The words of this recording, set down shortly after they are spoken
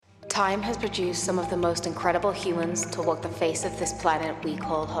Time has produced some of the most incredible humans to walk the face of this planet we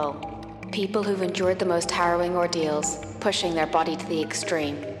call home. People who've endured the most harrowing ordeals, pushing their body to the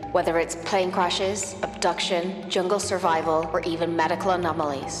extreme. Whether it's plane crashes, abduction, jungle survival, or even medical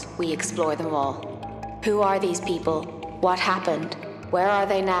anomalies, we explore them all. Who are these people? What happened? Where are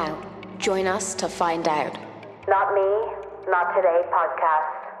they now? Join us to find out. Not Me, Not Today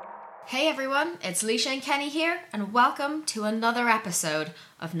podcast. Hey everyone, it's Leisha and Kenny here, and welcome to another episode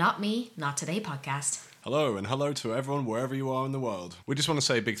of Not Me, Not Today podcast. Hello, and hello to everyone wherever you are in the world. We just want to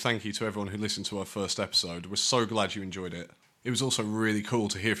say a big thank you to everyone who listened to our first episode. We're so glad you enjoyed it. It was also really cool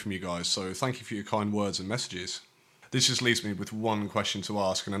to hear from you guys, so thank you for your kind words and messages. This just leaves me with one question to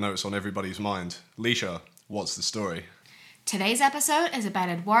ask, and I know it's on everybody's mind. Leisha, what's the story? Today's episode is about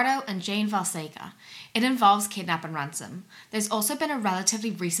Eduardo and Jayne Valseca. It involves kidnap and ransom. There's also been a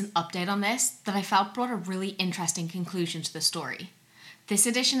relatively recent update on this that I felt brought a really interesting conclusion to the story. This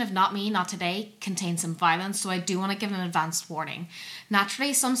edition of Not Me, Not Today contains some violence, so I do want to give an advanced warning.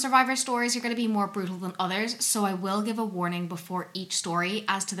 Naturally, some survivor stories are going to be more brutal than others, so I will give a warning before each story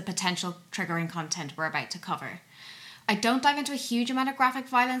as to the potential triggering content we're about to cover. I don't dive into a huge amount of graphic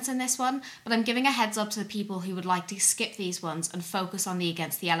violence in this one, but I'm giving a heads up to the people who would like to skip these ones and focus on the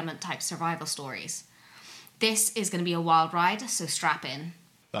against the element type survival stories. This is going to be a wild ride, so strap in.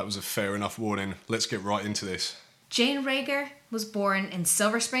 That was a fair enough warning. Let's get right into this. Jayne Rager was born in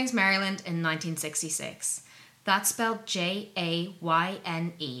Silver Springs, Maryland in 1966. That's spelled Jayne,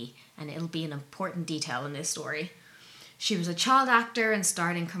 and it'll be an important detail in this story. She was a child actor and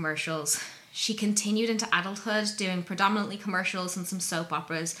starred in commercials. She continued into adulthood, doing predominantly commercials and some soap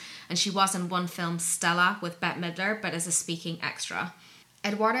operas, and she was in one film, Stella, with Bette Midler, but as a speaking extra.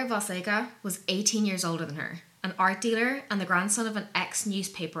 Eduardo Valseca was 18 years older than her, an art dealer and the grandson of an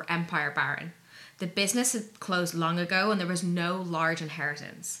ex-newspaper empire baron. The business had closed long ago and there was no large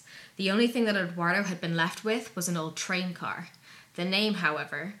inheritance. The only thing that Eduardo had been left with was an old train car. The name,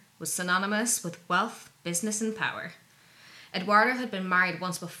 however, was synonymous with wealth, business and power. Eduardo had been married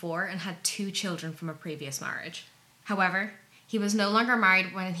once before and had 2 children from a previous marriage. However, he was no longer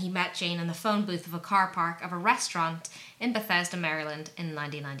married when he met Jayne in the phone booth of a car park of a restaurant in Bethesda, Maryland in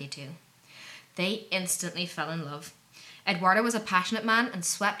 1992. They instantly fell in love. Eduardo was a passionate man and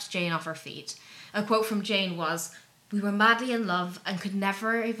swept Jayne off her feet. A quote from Jayne was, "We were madly in love and could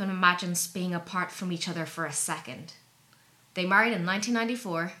never even imagine being apart from each other for a second." They married in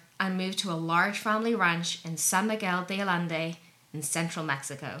 1994 and moved to a large family ranch in San Miguel de Allende in central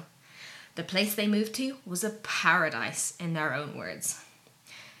Mexico. The place they moved to was a paradise, in their own words.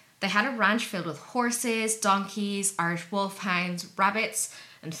 They had a ranch filled with horses, donkeys, Irish wolfhounds, rabbits,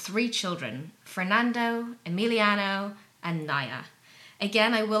 and 3 children, Fernando, Emiliano, and Naya.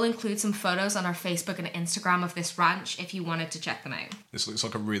 Again, I will include some photos on our Facebook and Instagram of this ranch if you wanted to check them out. This looks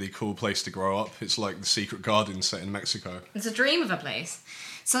like a really cool place to grow up. It's like the secret garden set in Mexico. It's a dream of a place.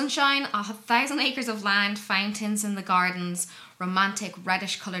 Sunshine, 1,000 acres of land, fountains in the gardens, romantic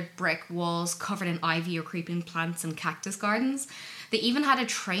reddish-coloured brick walls covered in ivy or creeping plants and cactus gardens. They even had a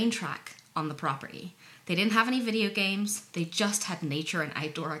train track on the property. They didn't have any video games, they just had nature and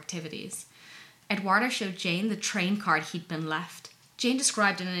outdoor activities. Eduardo showed Jayne the train card he'd been left. Jayne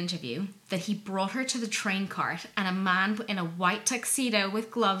described in an interview that he brought her to the train cart and a man in a white tuxedo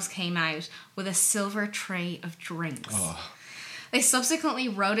with gloves came out with a silver tray of drinks. Oh. They subsequently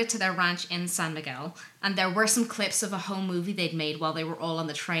rode it to their ranch in San Miguel, and there were some clips of a home movie they'd made while they were all on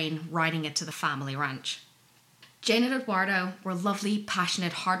the train riding it to the family ranch. Jayne and Eduardo were lovely,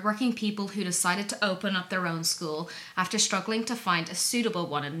 passionate, hardworking people who decided to open up their own school after struggling to find a suitable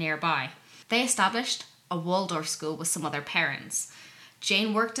one nearby. They established a Waldorf school with some other parents.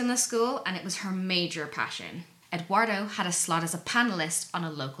 Jayne worked in the school and it was her major passion. Eduardo had a slot as a panellist on a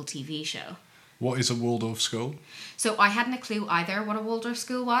local TV show. What is a Waldorf school? So I hadn't a clue either what a Waldorf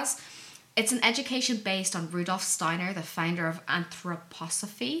school was. It's an education based on Rudolf Steiner, the founder of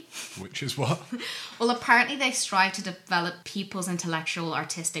anthroposophy. Which is what? Well, apparently they strive to develop people's intellectual,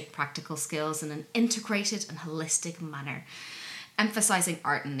 artistic, practical skills in an integrated and holistic manner, emphasising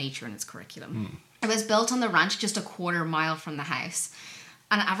art and nature in its curriculum. It was built on the ranch just a quarter mile from the house.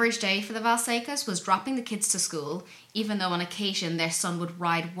 An average day for the Valsecas was dropping the kids to school, even though on occasion their son would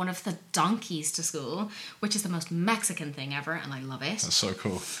ride one of the donkeys to school, which is the most Mexican thing ever, and I love it. That's so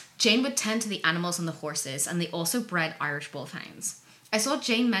cool. Jayne would tend to the animals and the horses, and they also bred Irish wolfhounds. I saw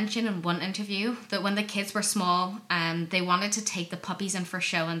Jayne mention in one interview that when the kids were small, they wanted to take the puppies in for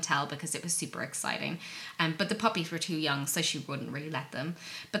show and tell because it was super exciting. But the puppies were too young, so she wouldn't really let them.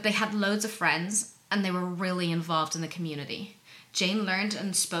 But they had loads of friends, and they were really involved in the community. Jayne learned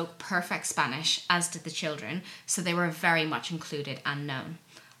and spoke perfect Spanish, as did the children, so they were very much included and known.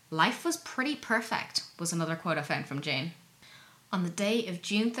 "Life was pretty perfect," was another quote I found from Jayne. On the day of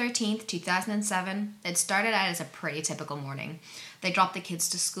June 13th, 2007, it started out as a pretty typical morning. They dropped the kids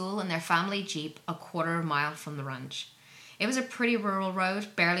to school in their family Jeep a quarter of a mile from the ranch. It was a pretty rural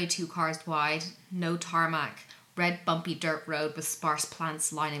road, barely 2 cars wide, no tarmac, red bumpy dirt road with sparse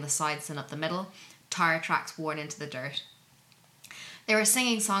plants lining the sides and up the middle, tire tracks worn into the dirt. They were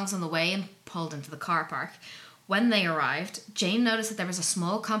singing songs on the way and pulled into the car park. When they arrived, Jayne noticed that there was a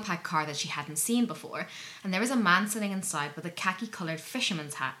small compact car that she hadn't seen before, and there was a man sitting inside with a khaki-coloured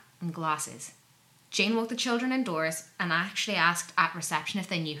fisherman's hat and glasses. Jayne walked the children indoors and actually asked at reception if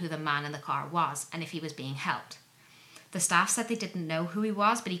they knew who the man in the car was and if he was being helped. The staff said they didn't know who he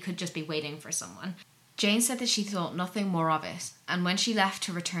was, but he could just be waiting for someone. Jayne said that she thought nothing more of it, and when she left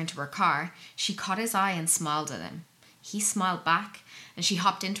to return to her car, she caught his eye and smiled at him. He smiled back, and she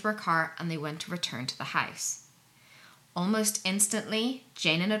hopped into her car and they went to return to the house. Almost instantly,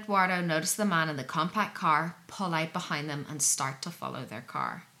 Jayne and Eduardo noticed the man in the compact car pull out behind them and start to follow their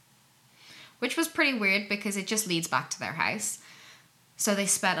car. Which was pretty weird because it just leads back to their house. So they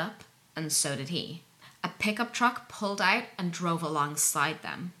sped up, and so did he. A pickup truck pulled out and drove alongside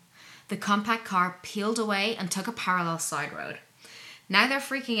them. The compact car peeled away and took a parallel side road. Now they're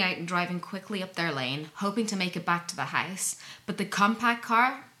freaking out and driving quickly up their lane, hoping to make it back to the house, but the compact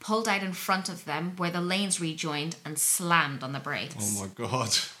car pulled out in front of them where the lanes rejoined and slammed on the brakes. Oh my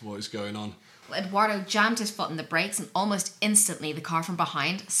God, what is going on? Eduardo jammed his foot in the brakes and almost instantly the car from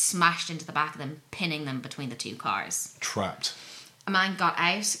behind smashed into the back of them, pinning them between the 2 cars. Trapped. A man got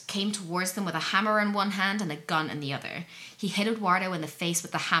out, came towards them with a hammer in one hand and a gun in the other. He hit Eduardo in the face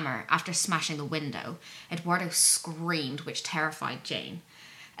with the hammer after smashing the window. Eduardo screamed, which terrified Jayne.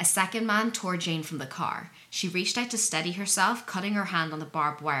 A second man tore Jayne from the car. She reached out to steady herself, cutting her hand on the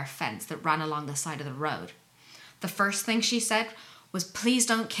barbed wire fence that ran along the side of the road. The first thing she said was, "Please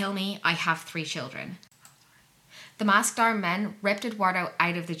don't kill me, I have 3 children." The masked armed men ripped Eduardo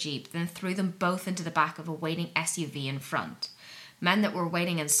out of the Jeep, then threw them both into the back of a waiting SUV in front. Men that were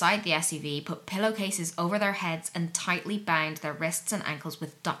waiting inside the SUV put pillowcases over their heads and tightly bound their wrists and ankles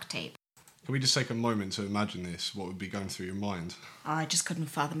with duct tape. Can we just take a moment to imagine this? What would be going through your mind? I just couldn't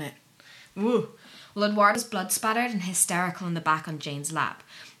fathom it. Ooh. Well, Eduardo was blood spattered and hysterical in the back on Jayne's lap.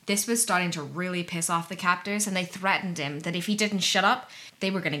 This was starting to really piss off the captors, and they threatened him that if he didn't shut up,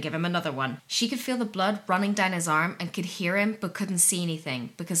 they were going to give him another one. She could feel the blood running down his arm and could hear him but couldn't see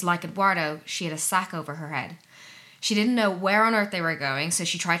anything because, like Eduardo, she had a sack over her head. She didn't know where on earth they were going, so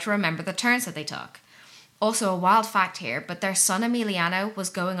she tried to remember the turns that they took. Also, a wild fact here, but their son Emiliano was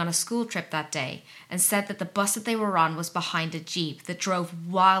going on a school trip that day and said that the bus that they were on was behind a Jeep that drove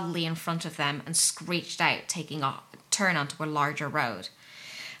wildly in front of them and screeched out, taking a turn onto a larger road.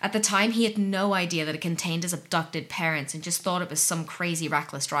 At the time, he had no idea that it contained his abducted parents and just thought it was some crazy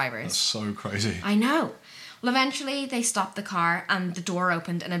reckless drivers. That's so crazy. I know. Well, eventually they stopped the car and the door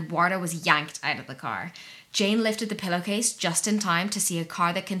opened and Eduardo was yanked out of the car. Jayne lifted the pillowcase just in time to see a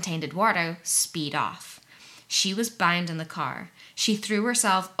car that contained Eduardo speed off. She was bound in the car. She threw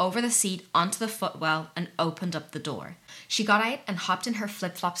herself over the seat onto the footwell and opened up the door. She got out and hopped in her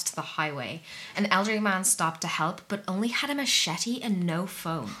flip-flops to the highway. An elderly man stopped to help, but only had a machete and no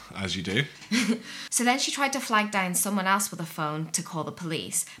phone. As you do. So then she tried to flag down someone else with a phone to call the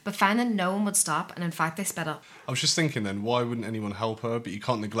police, but found that no one would stop, and in fact they sped up. I was just thinking then, why wouldn't anyone help her? But you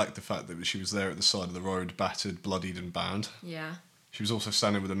can't neglect the fact that she was there at the side of the road, battered, bloodied and bound. Yeah. She was also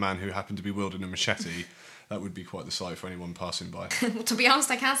standing with a man who happened to be wielding a machete. That would be quite the sight for anyone passing by. To be honest,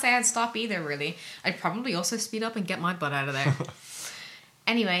 I can't say I'd stop either, really. I'd probably also speed up and get my butt out of there.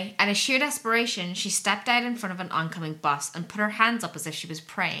 Anyway, out of sheer desperation, she stepped out in front of an oncoming bus and put her hands up as if she was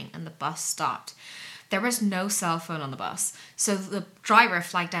praying, and the bus stopped. There was no cell phone on the bus, so the driver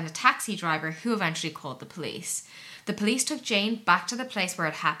flagged down a taxi driver who eventually called the police. The police took Jayne back to the place where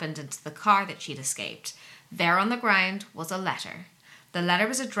it happened and to the car that she'd escaped. There on the ground was a letter. The letter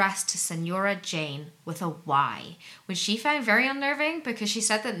was addressed to Senora Jayne with a Y, which she found very unnerving because she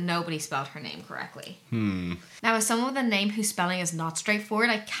said that nobody spelled her name correctly. Now, as someone with a name whose spelling is not straightforward,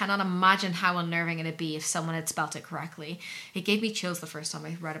 I cannot imagine how unnerving it'd be if someone had spelt it correctly. It gave me chills the first time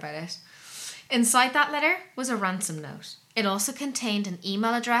I read about it. Inside that letter was a ransom note. It also contained an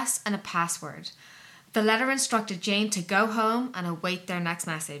email address and a password. The letter instructed Jayne to go home and await their next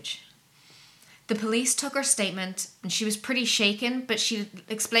message. The police took her statement and she was pretty shaken, but she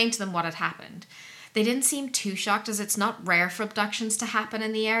explained to them what had happened. They didn't seem too shocked as it's not rare for abductions to happen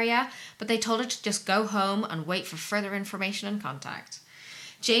in the area, but they told her to just go home and wait for further information and contact.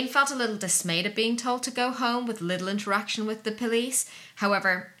 Jayne felt a little dismayed at being told to go home with little interaction with the police.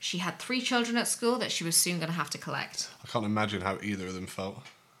 However, she had 3 children at school that she was soon going to have to collect. I can't imagine how either of them felt.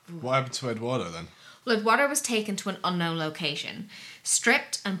 What happened to Eduardo then? Well, Eduardo was taken to an unknown location,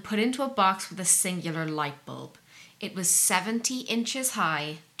 stripped and put into a box with a singular light bulb. It was 70 inches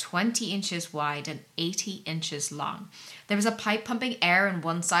high, 20 inches wide, and 80 inches long. There was a pipe pumping air on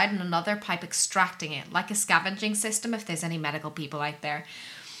one side and another pipe extracting it, like a scavenging system if there's any medical people out there.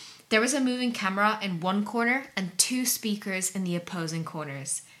 There was a moving camera in one corner and 2 speakers in the opposing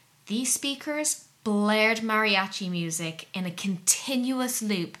corners. These speakers blared mariachi music in a continuous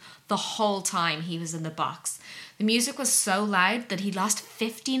loop the whole time he was in the box. The music was so loud that he lost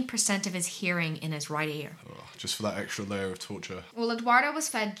 15% of his hearing in his right ear. Oh, just for that extra layer of torture. Well, Eduardo was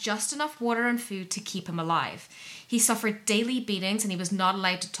fed just enough water and food to keep him alive. He suffered daily beatings and he was not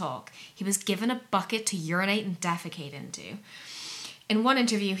allowed to talk. He was given a bucket to urinate and defecate into. In one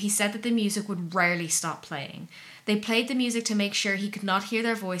interview, he said that the music would rarely stop playing. They played the music to make sure he could not hear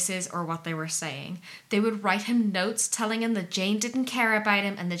their voices or what they were saying. They would write him notes telling him that Jayne didn't care about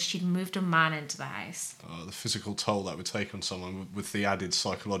him and that she'd moved a man into the house. The physical toll that would take on someone with the added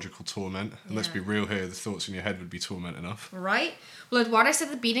psychological torment. And let's be real here, the thoughts in your head would be torment enough. Right? Well, Eduardo said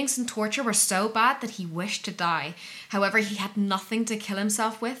the beatings and torture were so bad that he wished to die. However, he had nothing to kill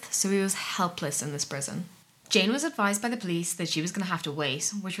himself with, so he was helpless in this prison. Jayne was advised by the police that she was going to have to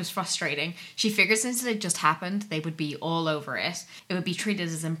wait, which was frustrating. She figured since it had just happened, they would be all over it. It would be treated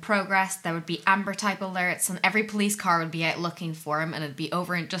as in progress, there would be amber type alerts, and every police car would be out looking for him, and it'd be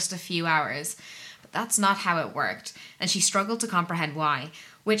over in just a few hours. But that's not how it worked, and she struggled to comprehend why.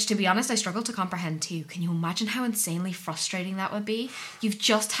 Which, to be honest, I struggled to comprehend too. Can you imagine how insanely frustrating that would be? You've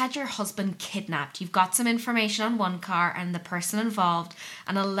just had your husband kidnapped. You've got some information on one car and the person involved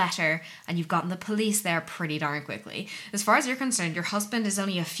and a letter, and you've gotten the police there pretty darn quickly. As far as you're concerned, your husband is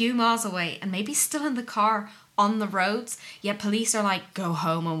only a few miles away and maybe still in the car on the roads, yet police are like, go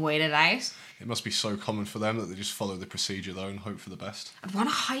home and wait it out. It must be so common for them that they just follow the procedure though and hope for the best. I'd want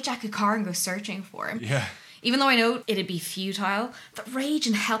to hijack a car and go searching for him. Yeah. Even though I know it'd be futile, the rage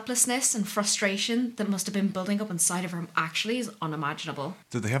and helplessness and frustration that must have been building up inside of her actually is unimaginable.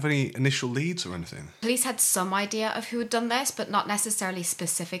 Did they have any initial leads or anything? Police had some idea of who had done this, but not necessarily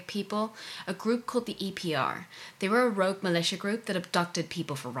specific people. A group called the EPR. They were a rogue militia group that abducted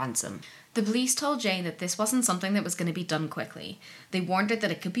people for ransom. The police told Jayne that this wasn't something that was going to be done quickly. They warned her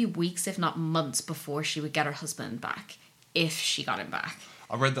that it could be weeks, if not months, before she would get her husband back. If she got him back.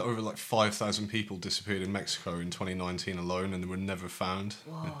 I read that over 5,000 people disappeared in Mexico in 2019 alone and they were never found.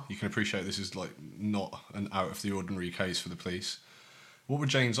 Whoa. You can appreciate this is not an out of the ordinary case for the police. What were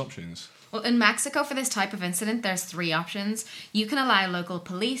Jayne's options? Well, in Mexico for this type of incident, there's 3 options. You can allow local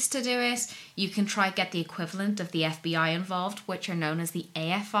police to do it. You can try get the equivalent of the FBI involved, which are known as the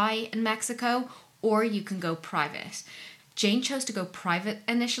AFI in Mexico, or you can go private. Jayne chose to go private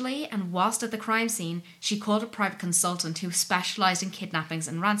initially, and whilst at the crime scene, she called a private consultant who specialised in kidnappings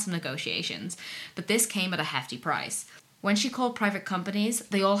and ransom negotiations, but this came at a hefty price. When she called private companies,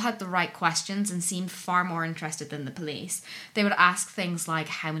 they all had the right questions and seemed far more interested than the police. They would ask things like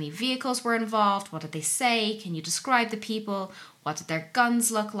how many vehicles were involved, what did they say, can you describe the people, what did their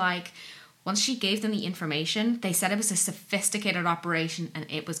guns look like. Once she gave them the information, they said it was a sophisticated operation and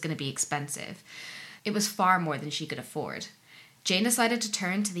it was going to be expensive. It was far more than she could afford. Jayne decided to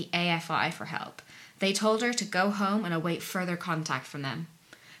turn to the AFI for help. They told her to go home and await further contact from them.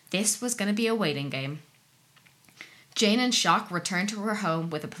 This was going to be a waiting game. Jayne, in shock, returned to her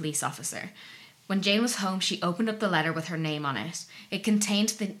home with a police officer. When Jayne was home, she opened up the letter with her name on it. It contained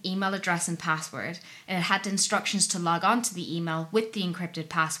the email address and password, and it had instructions to log on to the email with the encrypted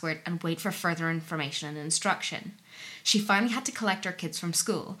password and wait for further information and instruction. She finally had to collect her kids from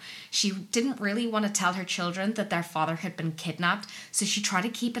school. She didn't really want to tell her children that their father had been kidnapped, so she tried to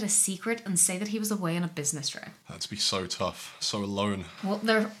keep it a secret and say that he was away on a business trip. That'd be so tough, so alone. Well,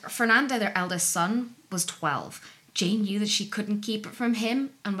 Fernando, their eldest son, was 12. Jayne knew that she couldn't keep it from him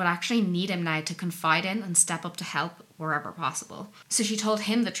and would actually need him now to confide in and step up to help wherever possible. So she told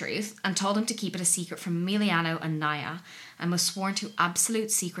him the truth and told him to keep it a secret from Emiliano and Naya, and was sworn to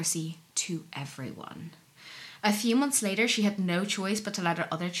absolute secrecy to everyone. A few months later, she had no choice but to let her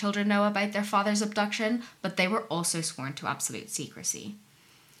other children know about their father's abduction, but they were also sworn to absolute secrecy.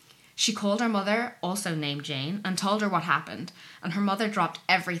 She called her mother, also named Jayne, and told her what happened, and her mother dropped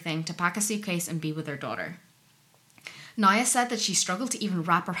everything to pack a suitcase and be with her daughter. Naya said that she struggled to even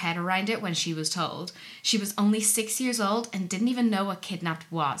wrap her head around it when she was told. She was only 6 years old and didn't even know what kidnapped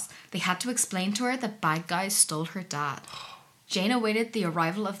was. They had to explain to her that bad guys stole her dad. Jayne awaited the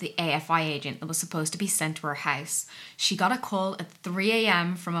arrival of the AFI agent that was supposed to be sent to her house. She got a call at 3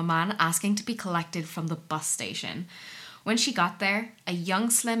 a.m. from a man asking to be collected from the bus station. When she got there, a young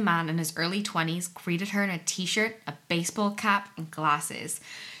slim man in his early 20s greeted her in a t-shirt, a baseball cap and glasses.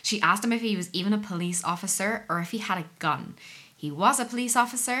 She asked him if he was even a police officer or if he had a gun. He was a police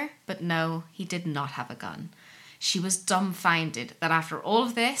officer, but no, he did not have a gun. She was dumbfounded that after all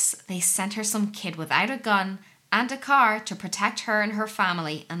of this, they sent her some kid without a gun and a car to protect her and her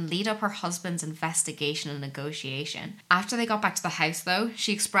family and lead up her husband's investigation and negotiation. After they got back to the house though,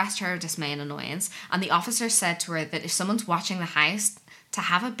 she expressed her dismay and annoyance, and the officer said to her that if someone's watching the house, to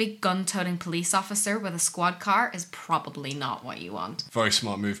have a big gun-toting police officer with a squad car is probably not what you want. Very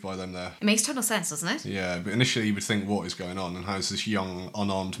smart move by them there. It makes total sense, doesn't it? Yeah, but initially you would think, what is going on and how is this young,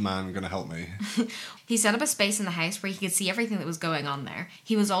 unarmed man going to help me? He set up a space in the house where he could see everything that was going on there.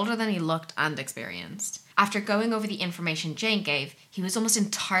 He was older than he looked and experienced. After going over the information Jayne gave, he was almost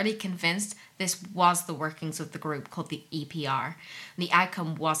entirely convinced this was the workings of the group called the EPR. And the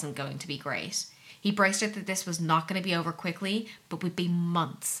outcome wasn't going to be great. He braced her that this was not going to be over quickly, but would be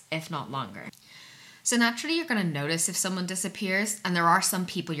months, if not longer. So naturally, you're going to notice if someone disappears, and there are some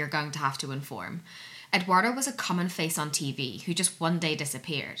people you're going to have to inform. Eduardo was a common face on TV who just one day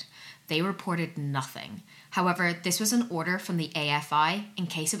disappeared. They reported nothing. However, this was an order from the AFI in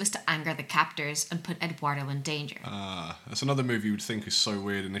case it was to anger the captors and put Eduardo in danger. That's another move you would think is so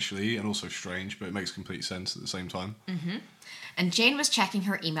weird initially and also strange, but it makes complete sense at the same time. Mm-hmm. And Jayne was checking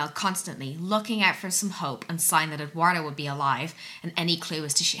her email constantly, looking out for some hope and sign that Eduardo would be alive and any clue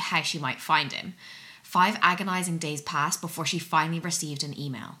as to how she might find him. 5 agonising days passed before she finally received an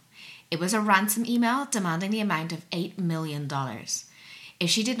email. It was a ransom email demanding the amount of $8 million. If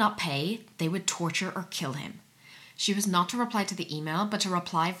she did not pay, they would torture or kill him. She was not to reply to the email, but to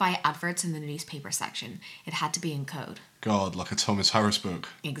reply via adverts in the newspaper section. It had to be in code. God, like a Thomas Harris book.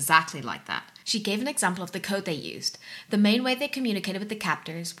 Exactly like that. She gave an example of the code they used. The main way they communicated with the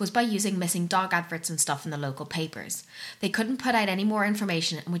captors was by using missing dog adverts and stuff in the local papers. They couldn't put out any more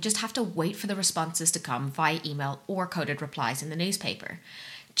information and would just have to wait for the responses to come via email or coded replies in the newspaper.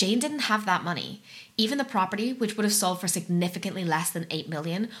 Jayne didn't have that money. Even the property, which would have sold for significantly less than $8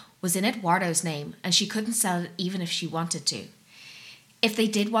 million, was in Eduardo's name, and she couldn't sell it even if she wanted to. If they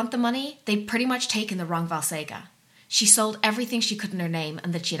did want the money, they'd pretty much taken the wrong Valseca. She sold everything she could in her name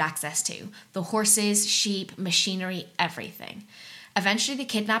and that she had access to. The horses, sheep, machinery, everything. Eventually, the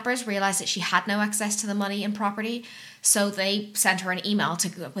kidnappers realised that she had no access to the money and property, so they sent her an email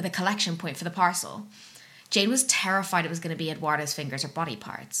with a collection point for the parcel. Jayne was terrified it was going to be Eduardo's fingers or body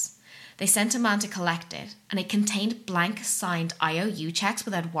parts. They sent a man to collect it, and it contained blank signed IOU checks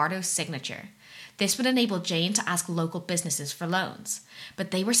with Eduardo's signature. This would enable Jayne to ask local businesses for loans,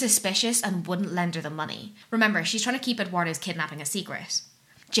 but they were suspicious and wouldn't lend her the money. Remember, she's trying to keep Eduardo's kidnapping a secret.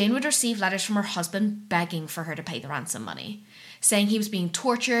 Jayne would receive letters from her husband begging for her to pay the ransom money, saying he was being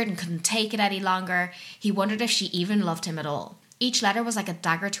tortured and couldn't take it any longer. He wondered if she even loved him at all. Each letter was like a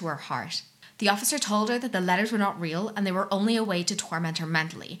dagger to her heart. The officer told her that the letters were not real and they were only a way to torment her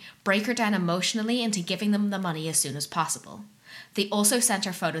mentally, break her down emotionally into giving them the money as soon as possible. They also sent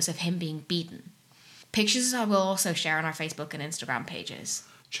her photos of him being beaten. Pictures I will also share on our Facebook and Instagram pages.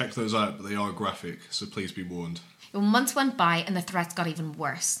 Check those out, but they are graphic, so please be warned. Months went by and the threats got even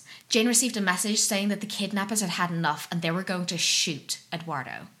worse. Jayne received a message saying that the kidnappers had had enough and they were going to shoot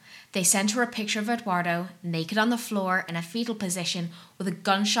Eduardo. They sent her a picture of Eduardo, naked on the floor in a fetal position with a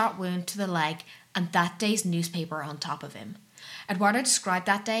gunshot wound to the leg and that day's newspaper on top of him. Eduardo described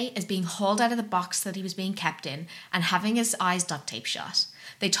that day as being hauled out of the box that he was being kept in and having his eyes duct tape shut.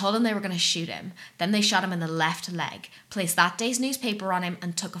 They told him they were going to shoot him. Then they shot him in the left leg, placed that day's newspaper on him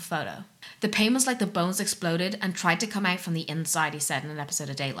and took a photo. The pain was like the bones exploded and tried to come out from the inside, he said in an episode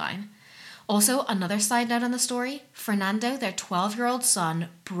of Dateline. Also, another side note on the story, Fernando, their 12-year-old son,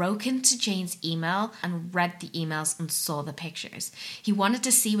 broke into Jayne's email and read the emails and saw the pictures. He wanted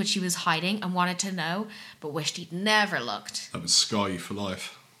to see what she was hiding and wanted to know, but wished he'd never looked. That would scar you for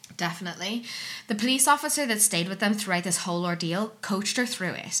life. Definitely. The police officer that stayed with them throughout this whole ordeal coached her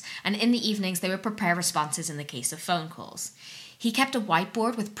through it, and in the evenings they would prepare responses in the case of phone calls. He kept a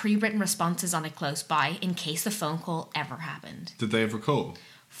whiteboard with pre-written responses on it close by in case the phone call ever happened. Did they ever call?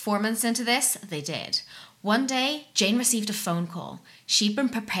 4 months into this, they did. One day, Jayne received a phone call. She'd been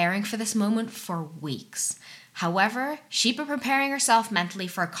preparing for this moment for weeks. However, she'd been preparing herself mentally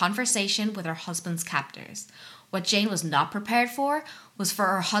for a conversation with her husband's captors. What Jayne was not prepared for was for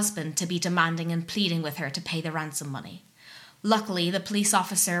her husband to be demanding and pleading with her to pay the ransom money. Luckily, the police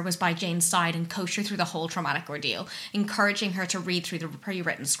officer was by Jayne's side and coached her through the whole traumatic ordeal, encouraging her to read through the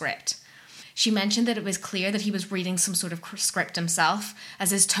pre-written script. She mentioned that it was clear that he was reading some sort of script himself,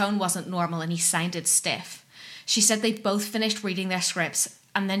 as his tone wasn't normal and he sounded stiff. She said they both finished reading their scripts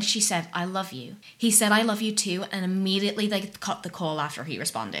And then she said, "I love you." He said, "I love you too," and immediately they cut the call after he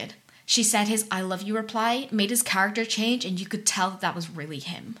responded. She said his "I love you" reply made his character change, and you could tell that was really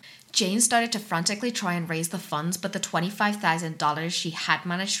him. Jayne started to frantically try and raise the funds, but the $25,000 she had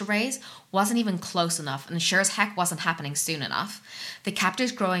managed to raise wasn't even close enough, and sure as heck wasn't happening soon enough. The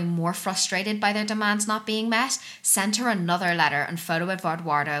captors, growing more frustrated by their demands not being met, sent her another letter and photo of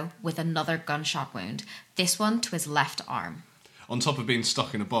Eduardo with another gunshot wound, this one to his left arm. On top of being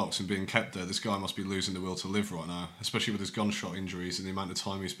stuck in a box and being kept there, this guy must be losing the will to live right now, especially with his gunshot injuries and the amount of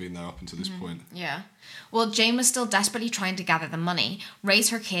time he's been there up until this point. Yeah. Well, Jayne was still desperately trying to gather the money, raise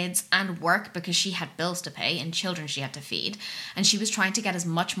her kids, and work because she had bills to pay and children she had to feed. And she was trying to get as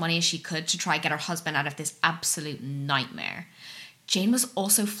much money as she could to try get her husband out of this absolute nightmare. Jayne was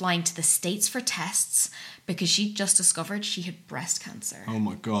also flying to the States for tests because she'd just discovered she had breast cancer. Oh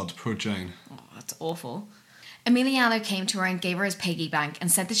my God, poor Jayne. Oh, that's awful. Emiliano came to her and gave her his piggy bank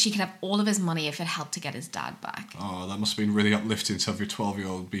and said that she could have all of his money if it helped to get his dad back. Oh, that must have been really uplifting to have your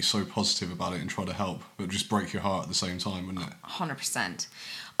 12-year-old be so positive about it and try to help, but just break your heart at the same time, wouldn't it? 100%.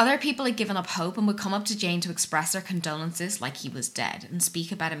 Other people had given up hope and would come up to Jayne to express their condolences like he was dead and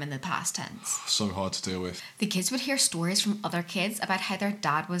speak about him in the past tense. So hard to deal with. The kids would hear stories from other kids about how their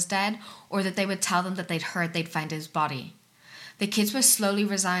dad was dead, or that they would tell them that they'd heard they'd found his body. The kids were slowly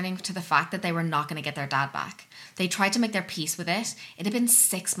resigning to the fact that they were not going to get their dad back. They tried to make their peace with it. It had been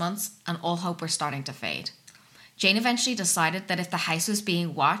 6 months and all hope was starting to fade. Jayne eventually decided that if the house was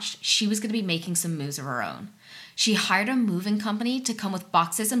being watched, she was going to be making some moves of her own. She hired a moving company to come with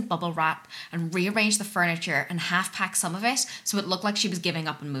boxes and bubble wrap and rearrange the furniture and half-pack some of it so it looked like she was giving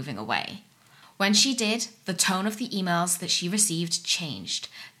up and moving away. When she did, the tone of the emails that she received changed.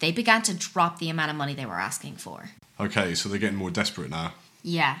 They began to drop the amount of money they were asking for. Okay, so they're getting more desperate now.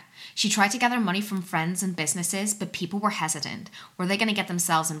 Yeah. She tried to gather money from friends and businesses, but people were hesitant. Were they going to get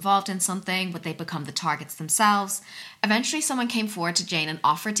themselves involved in something? Would they become the targets themselves? Eventually, someone came forward to Jayne and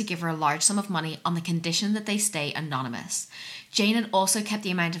offered to give her a large sum of money on the condition that they stay anonymous. Jayne had also kept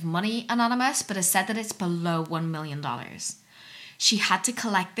the amount of money anonymous, but has said that it's below $1 million. She had to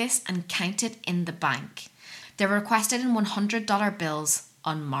collect this and count it in the bank. They were requested in $100 bills,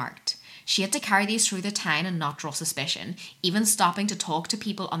 unmarked. She had to carry these through the town and not draw suspicion, even stopping to talk to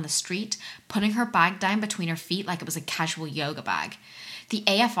people on the street, putting her bag down between her feet like it was a casual yoga bag. The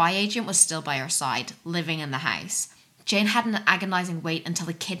AFI agent was still by her side, living in the house. Jayne had an agonising wait until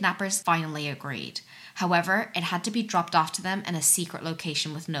the kidnappers finally agreed. However, it had to be dropped off to them in a secret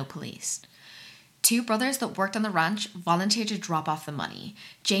location with no police. 2 brothers that worked on the ranch volunteered to drop off the money.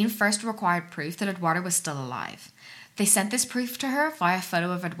 Jayne first required proof that Eduardo was still alive. They sent this proof to her via a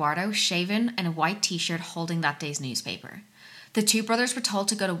photo of Eduardo shaven in a white t-shirt holding that day's newspaper. The 2 brothers were told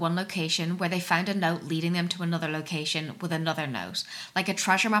to go to one location where they found a note leading them to another location with another note, like a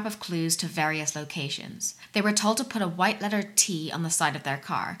treasure map of clues to various locations. They were told to put a white lettered T on the side of their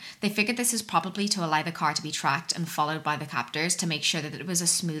car. They figured this is probably to allow the car to be tracked and followed by the captors to make sure that it was a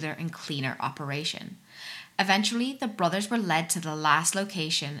smoother and cleaner operation. Eventually, the brothers were led to the last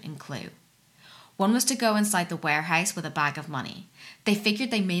location in clue. One was to go inside the warehouse with a bag of money. They figured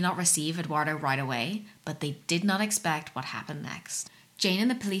they may not receive Eduardo right away, but they did not expect what happened next. Jayne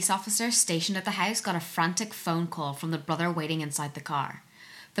and the police officer stationed at the house got a frantic phone call from the brother waiting inside the car.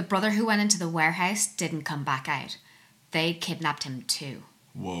 The brother who went into the warehouse didn't come back out. They kidnapped him too.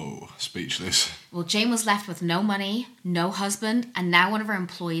 Whoa, speechless. Well, Jayne was left with no money, no husband, and now one of her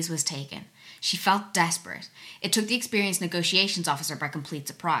employees was taken. She felt desperate. It took the experienced negotiations officer by complete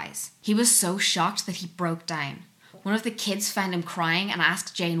surprise. He was so shocked that he broke down. One of the kids found him crying and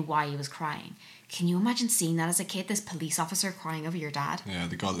asked Jayne why he was crying. Can you imagine seeing that as a kid, this police officer crying over your dad? Yeah,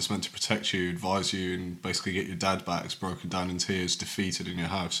 the guy that's meant to protect you, advise you, and basically get your dad back is broken down in tears, defeated in your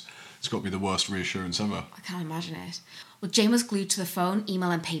house. It's got to be the worst reassurance ever. I can't imagine it. Well, Jayne was glued to the phone, email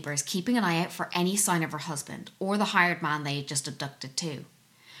and papers, keeping an eye out for any sign of her husband, or the hired man they had just abducted too.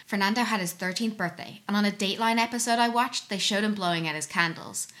 Fernando had his 13th birthday, and on a Dateline episode I watched, they showed him blowing out his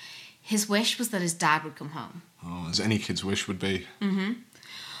candles. His wish was that his dad would come home. Oh, as any kid's wish would be. Mm-hmm.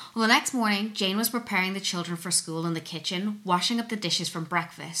 Well, the next morning, Jayne was preparing the children for school in the kitchen, washing up the dishes from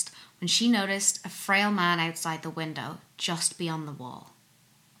breakfast, when she noticed a frail man outside the window, just beyond the wall.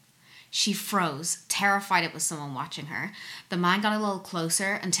 She froze, terrified it was someone watching her. The man got a little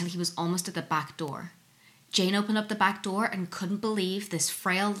closer until he was almost at the back door. Jayne opened up the back door and couldn't believe this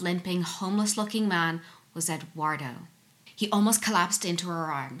frail, limping, homeless-looking man was Eduardo. He almost collapsed into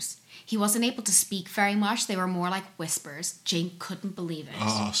her arms. He wasn't able to speak very much. They were more like whispers. Jayne couldn't believe it.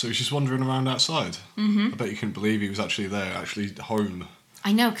 Oh, so he was just wandering around outside? Mm-hmm. I bet you couldn't believe he was actually there, actually home.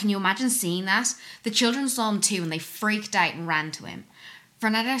 I know. Can you imagine seeing that? The children saw him too and they freaked out and ran to him.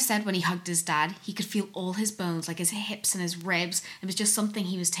 Fernando said when he hugged his dad, he could feel all his bones, like his hips and his ribs. It was just something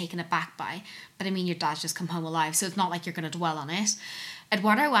he was taken aback by. But I mean, your dad's just come home alive, so it's not like you're going to dwell on it.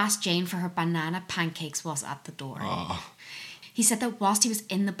 Eduardo asked Jayne for her banana pancakes whilst at the door. Oh. He said that whilst he was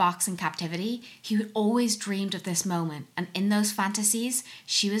in the box in captivity, he had always dreamed of this moment, and in those fantasies,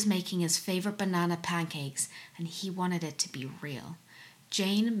 she was making his favourite banana pancakes, and he wanted it to be real.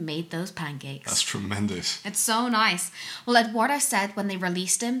 Jayne made those pancakes. That's tremendous. It's so nice. Well, Eduardo said when they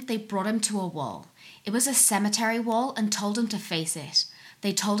released him, they brought him to a wall. It was a cemetery wall and told him to face it.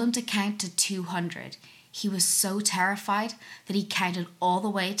 They told him to count to 200. He was so terrified that he counted all the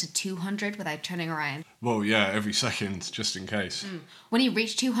way to 200 without turning around. Well, yeah, every second, just in case. When he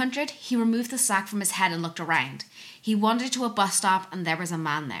reached 200, he removed the sack from his head and looked around. He wandered to a bus stop and there was a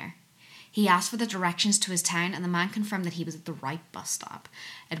man there. He asked for the directions to his town and the man confirmed that he was at the right bus stop.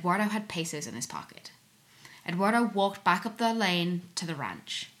 Eduardo had pesos in his pocket. Eduardo walked back up the lane to the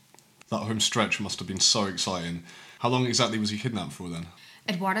ranch. That home stretch must have been so exciting. How long exactly was he kidnapped for then?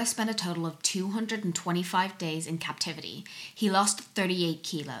 Eduardo spent a total of 225 days in captivity. He lost 38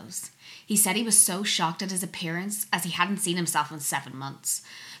 kilos. He said he was so shocked at his appearance as he hadn't seen himself in 7 months.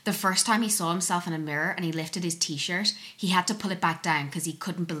 The first time he saw himself in a mirror and he lifted his t-shirt, he had to pull it back down because he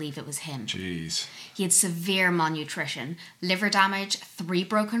couldn't believe it was him. Jeez. He had severe malnutrition, liver damage, 3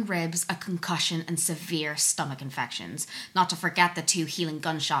 broken ribs, a concussion and severe stomach infections. Not to forget the 2 healing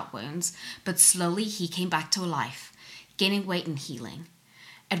gunshot wounds. But slowly he came back to life, gaining weight and healing.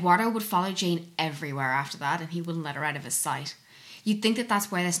 Eduardo would follow Jayne everywhere after that and he wouldn't let her out of his sight. You'd think that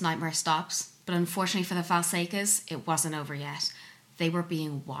that's where this nightmare stops, but unfortunately for the Valsecas, it wasn't over yet. They were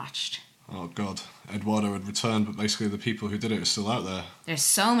being watched. Oh God, Eduardo had returned, but basically the people who did it are still out there. There's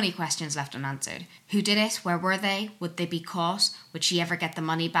so many questions left unanswered. Who did it? Where were they? Would they be caught? Would she ever get the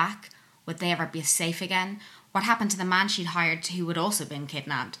money back? Would they ever be safe again? What happened to the man she'd hired who had also been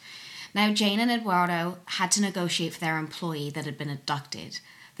kidnapped? Now Jayne and Eduardo had to negotiate for their employee that had been abducted.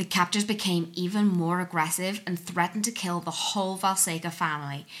 The captors became even more aggressive and threatened to kill the whole Valseca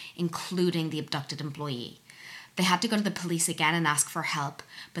family, including the abducted employee. They had to go to the police again and ask for help,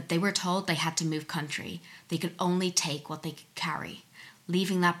 but they were told they had to move country. They could only take what they could carry,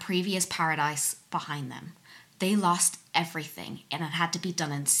 leaving that previous paradise behind them. They lost everything, and it had to be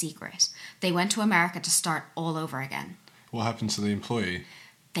done in secret. They went to America to start all over again. What happened to the employee?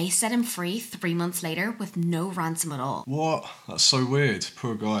 They set him free 3 months later with no ransom at all. What? That's so weird.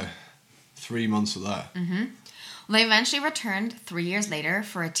 Poor guy. 3 months of that. Well, they eventually returned 3 years later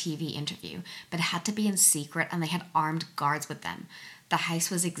for a TV interview, but it had to be in secret and they had armed guards with them. The house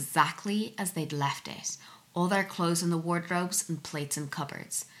was exactly as they'd left it. All their clothes in the wardrobes and plates in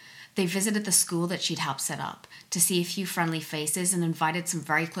cupboards. They visited the school that she'd helped set up to see a few friendly faces and invited some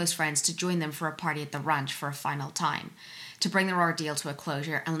very close friends to join them for a party at the ranch for a final time, to bring their ordeal to a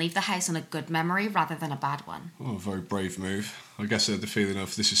closure and leave the house on a good memory rather than a bad one. Oh, a very brave move. I guess they had the feeling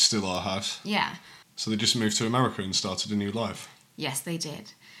of this is still our house. Yeah. So they just moved to America and started a new life. Yes, they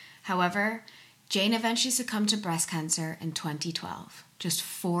did. However, Jayne eventually succumbed to breast cancer in 2012, just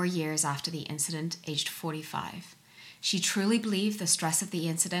 4 years after the incident, aged 45. She truly believed the stress of the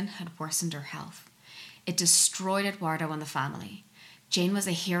incident had worsened her health. It destroyed Eduardo and the family. Jayne was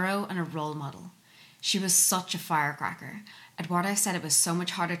a hero and a role model. She was such a firecracker. Eduardo said it was so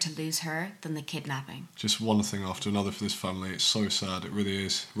much harder to lose her than the kidnapping. Just one thing after another for this family. It's so sad, it really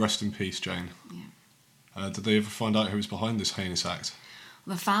is. Rest in peace, Jayne. Yeah. Did they ever find out who was behind this heinous act?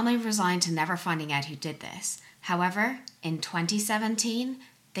 The family resigned to never finding out who did this. However, in 2017,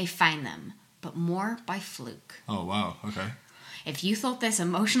 they found them, but more by fluke. Oh, wow, okay. If you thought this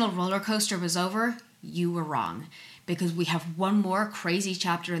emotional roller coaster was over, you were wrong, because we have one more crazy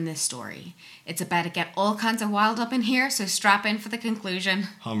chapter in this story. It's about to get all kinds of wild up in here, so strap in for the conclusion.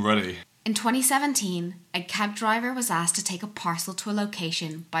 I'm ready. In 2017, a cab driver was asked to take a parcel to a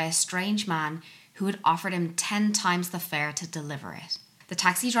location by a strange man who had offered him 10 times the fare to deliver it. The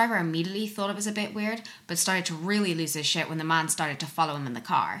taxi driver immediately thought it was a bit weird, but started to really lose his shit when the man started to follow him in the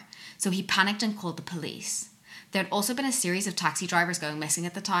car. So he panicked and called the police. There had also been a series of taxi drivers going missing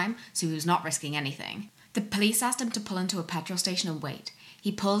at the time, so he was not risking anything. The police asked him to pull into a petrol station and wait.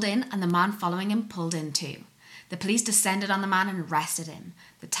 He pulled in, and the man following him pulled in too. The police descended on the man and arrested him.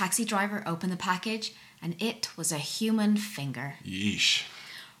 The taxi driver opened the package, and it was a human finger. Yeesh.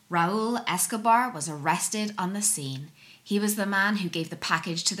 Raul Escobar was arrested on the scene. He was the man who gave the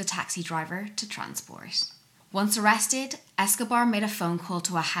package to the taxi driver to transport. Once arrested, Escobar made a phone call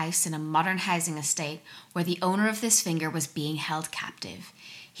to a house in a modern housing estate where the owner of this finger was being held captive.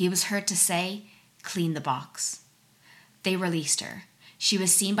 He was heard to say, "Clean the box." They released her. She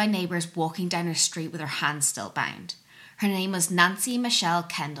was seen by neighbours walking down her street with her hands still bound. Her name was Nancy Michelle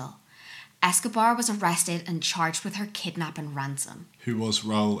Kendall. Escobar was arrested and charged with her kidnap and ransom. Who was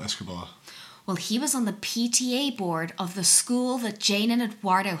Raul Escobar? Well, he was on the PTA board of the school that Jayne and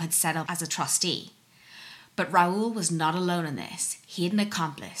Eduardo had set up as a trustee. But Raul was not alone in this. He had an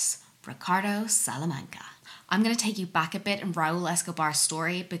accomplice, Ricardo Salamanca. I'm going to take you back a bit in Raul Escobar's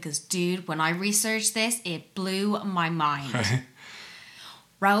story because, dude, when I researched this, it blew my mind.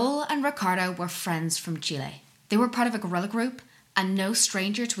 Raul and Ricardo were friends from Chile. They were part of a guerrilla group and no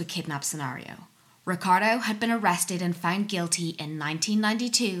stranger to a kidnap scenario. Ricardo had been arrested and found guilty in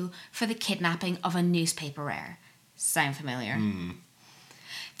 1992 for the kidnapping of a newspaper heir. Sound familiar?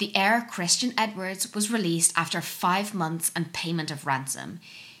 The heir, Christian Edwards, was released after 5 months and payment of ransom.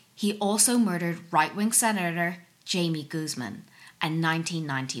 He also murdered right-wing Senator Jaime Guzman in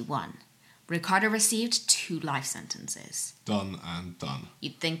 1991. Ricardo received 2 life sentences. Done and done.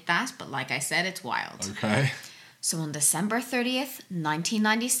 You'd think that, but like I said, it's wild. Okay. So on December 30th,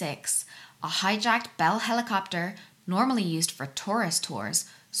 1996, a hijacked Bell helicopter, normally used for tourist tours,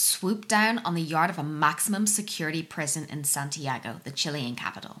 swooped down on the yard of a maximum security prison in Santiago, the Chilean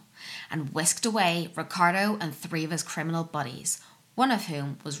capital, and whisked away Ricardo and 3 of his criminal buddies, one of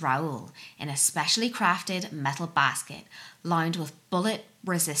whom was Raul, in a specially crafted metal basket lined with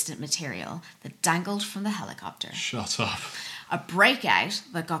bullet-resistant material that dangled from the helicopter. Shut up. A breakout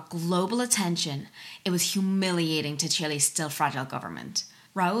that got global attention. It was humiliating to Chile's still fragile government.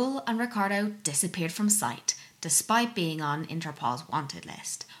 Raul and Ricardo disappeared from sight, despite being on Interpol's wanted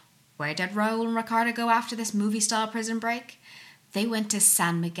list. Where did Raul and Ricardo go after this movie-style prison break? They went to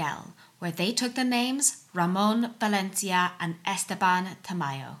San Miguel, where they took the names Ramon Valencia and Esteban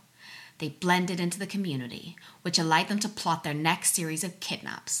Tamayo. They blended into the community, which allowed them to plot their next series of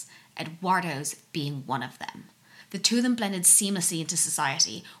kidnaps, Eduardo's being one of them. The 2 of them blended seamlessly into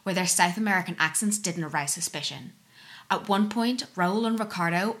society, where their South American accents didn't arouse suspicion. At one point, Raul and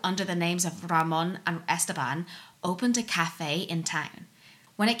Ricardo, under the names of Ramon and Esteban, opened a cafe in town.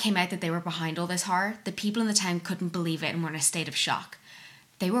 When it came out that they were behind all this horror, the people in the town couldn't believe it and were in a state of shock.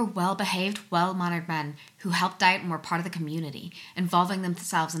 They were well-behaved, well-mannered men who helped out and were part of the community, involving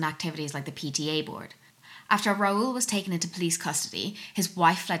themselves in activities like the PTA board. After Raul was taken into police custody, his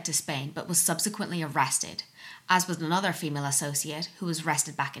wife fled to Spain but was subsequently arrested, as was another female associate who was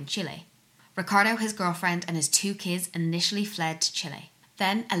arrested back in Chile. Ricardo, his girlfriend, and his 2 kids initially fled to Chile.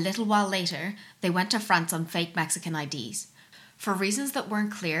 Then, a little while later, they went to France on fake Mexican IDs. For reasons that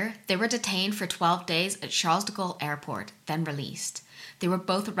weren't clear, they were detained for 12 days at Charles de Gaulle Airport, then released. They were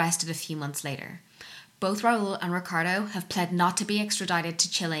both arrested a few months later. Both Raul and Ricardo have pled not to be extradited to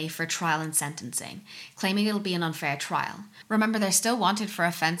Chile for trial and sentencing, claiming it'll be an unfair trial. Remember, they're still wanted for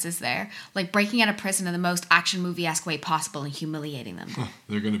offences there, like breaking out of prison in the most action movie-esque way possible and humiliating them.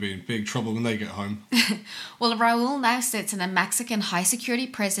 They're going to be in big trouble when they get home. Well, Raul now sits in a Mexican high-security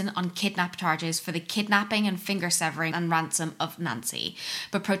prison on kidnap charges for the kidnapping and finger-severing and ransom of Nancy,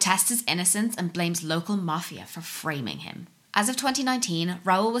 but protests his innocence and blames local mafia for framing him. As of 2019,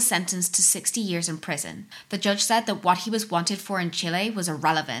 Raul was sentenced to 60 years in prison. The judge said that what he was wanted for in Chile was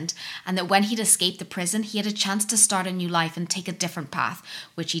irrelevant, and that when he'd escaped the prison, he had a chance to start a new life and take a different path,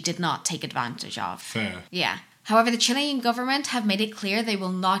 which he did not take advantage of. Fair. Yeah. However, the Chilean government have made it clear they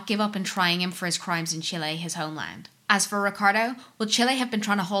will not give up in trying him for his crimes in Chile, his homeland. As for Ricardo, well, Chile have been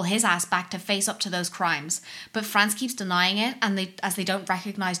trying to haul his ass back to face up to those crimes, but France keeps denying it, as they don't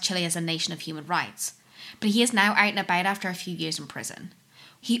recognise Chile as a nation of human rights. But he is now out and about after a few years in prison.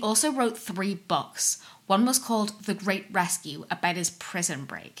 He also wrote 3 books. One was called The Great Rescue, about his prison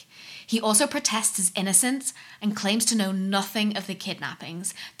break. He also protests his innocence and claims to know nothing of the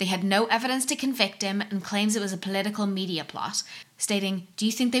kidnappings. They had no evidence to convict him and claims it was a political media plot, stating, "Do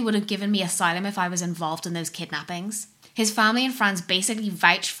you think they would have given me asylum if I was involved in those kidnappings?" His family and friends basically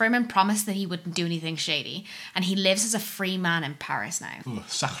vouched for him and promised that he wouldn't do anything shady, and he lives as a free man in Paris now. Oh,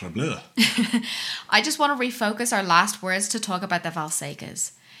 sacre bleu. I just want to refocus our last words to talk about the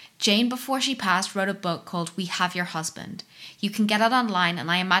Valsecas. Jayne, before she passed, wrote a book called We Have Your Husband. You can get it online and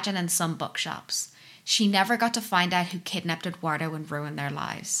I imagine in some bookshops. She never got to find out who kidnapped Eduardo and ruined their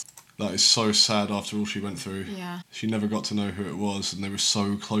lives. That is so sad after all she went through. Yeah. She never got to know who it was, and they were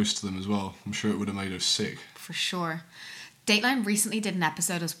so close to them as well. I'm sure it would have made her sick. For sure. Dateline recently did an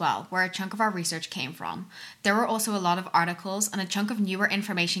episode as well, where a chunk of our research came from. There were also a lot of articles, and a chunk of newer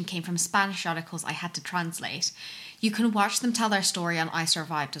information came from Spanish articles I had to translate. You can watch them tell their story on I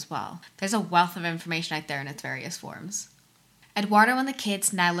Survived as well. There's a wealth of information out there in its various forms. Eduardo and the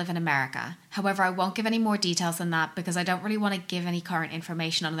kids now live in America. However, I won't give any more details than that because I don't really want to give any current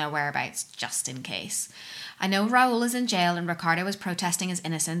information on their whereabouts, just in case. I know Raul is in jail and Ricardo is protesting his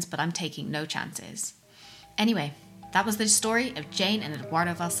innocence, but I'm taking no chances. Anyway, That was the story of Jayne and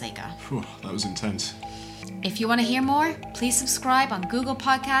Eduardo Valseca. Phew, that was intense. If you want to hear more, please subscribe on Google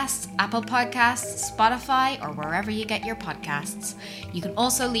Podcasts, Apple Podcasts, Spotify, or wherever you get your podcasts. You can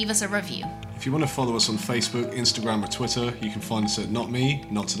also leave us a review. If you want to follow us on Facebook, Instagram or Twitter, you can find us at Not Me,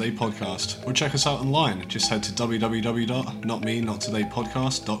 Not Today Podcast. Or check us out online. Just head to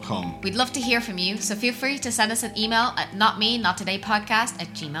www.notmenottodaypodcast.com. We'd love to hear from you, so feel free to send us an email at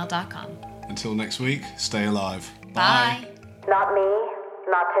notmenottodaypodcast@gmail.com. Until next week, stay alive. Bye. Not Me,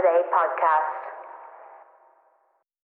 Not Today podcast.